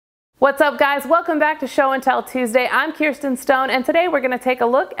What's up, guys? Welcome back to Show and Tell Tuesday. I'm Kirstin Stone, and today we're going to take a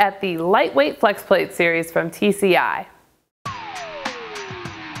look at the Lightweight Flexplate series from TCI.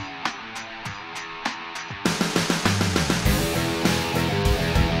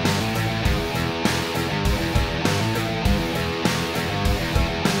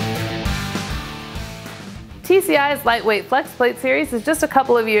 TCI's Lightweight Flexplate series is just a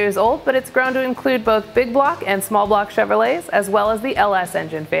couple of years old, but it's grown to include both big block and small block Chevrolets, as well as the LS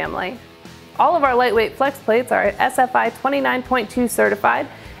engine family. All of our lightweight flex plates are SFI 29.2 certified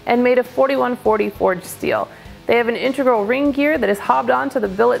and made of 4140 forged steel. They have an integral ring gear that is hobbed onto the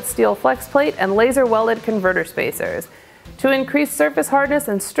billet steel flex plate and laser welded converter spacers. To increase surface hardness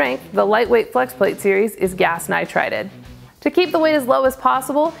and strength, the Lightweight Flexplate series is gas nitrided. To keep the weight as low as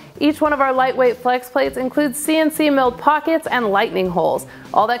possible, each one of our lightweight flex plates includes CNC milled pockets and lightning holes.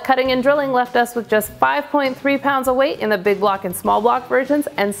 All that cutting and drilling left us with just 5.3 pounds of weight in the big block and small block versions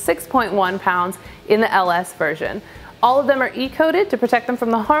and 6.1 pounds in the LS version. All of them are E-coated to protect them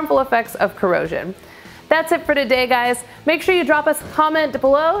from the harmful effects of corrosion. That's it for today, guys. Make sure you drop us a comment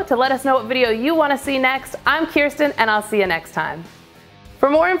below to let us know what video you want to see next. I'm Kirstin, and I'll see you next time. For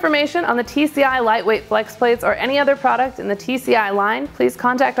more information on the TCI Lightweight Flex Plates or any other product in the TCI line, please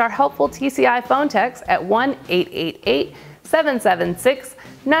contact our helpful TCI phone techs at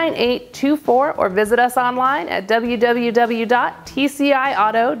 1-888-776-9824 or visit us online at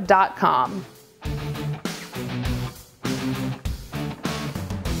www.tciauto.com.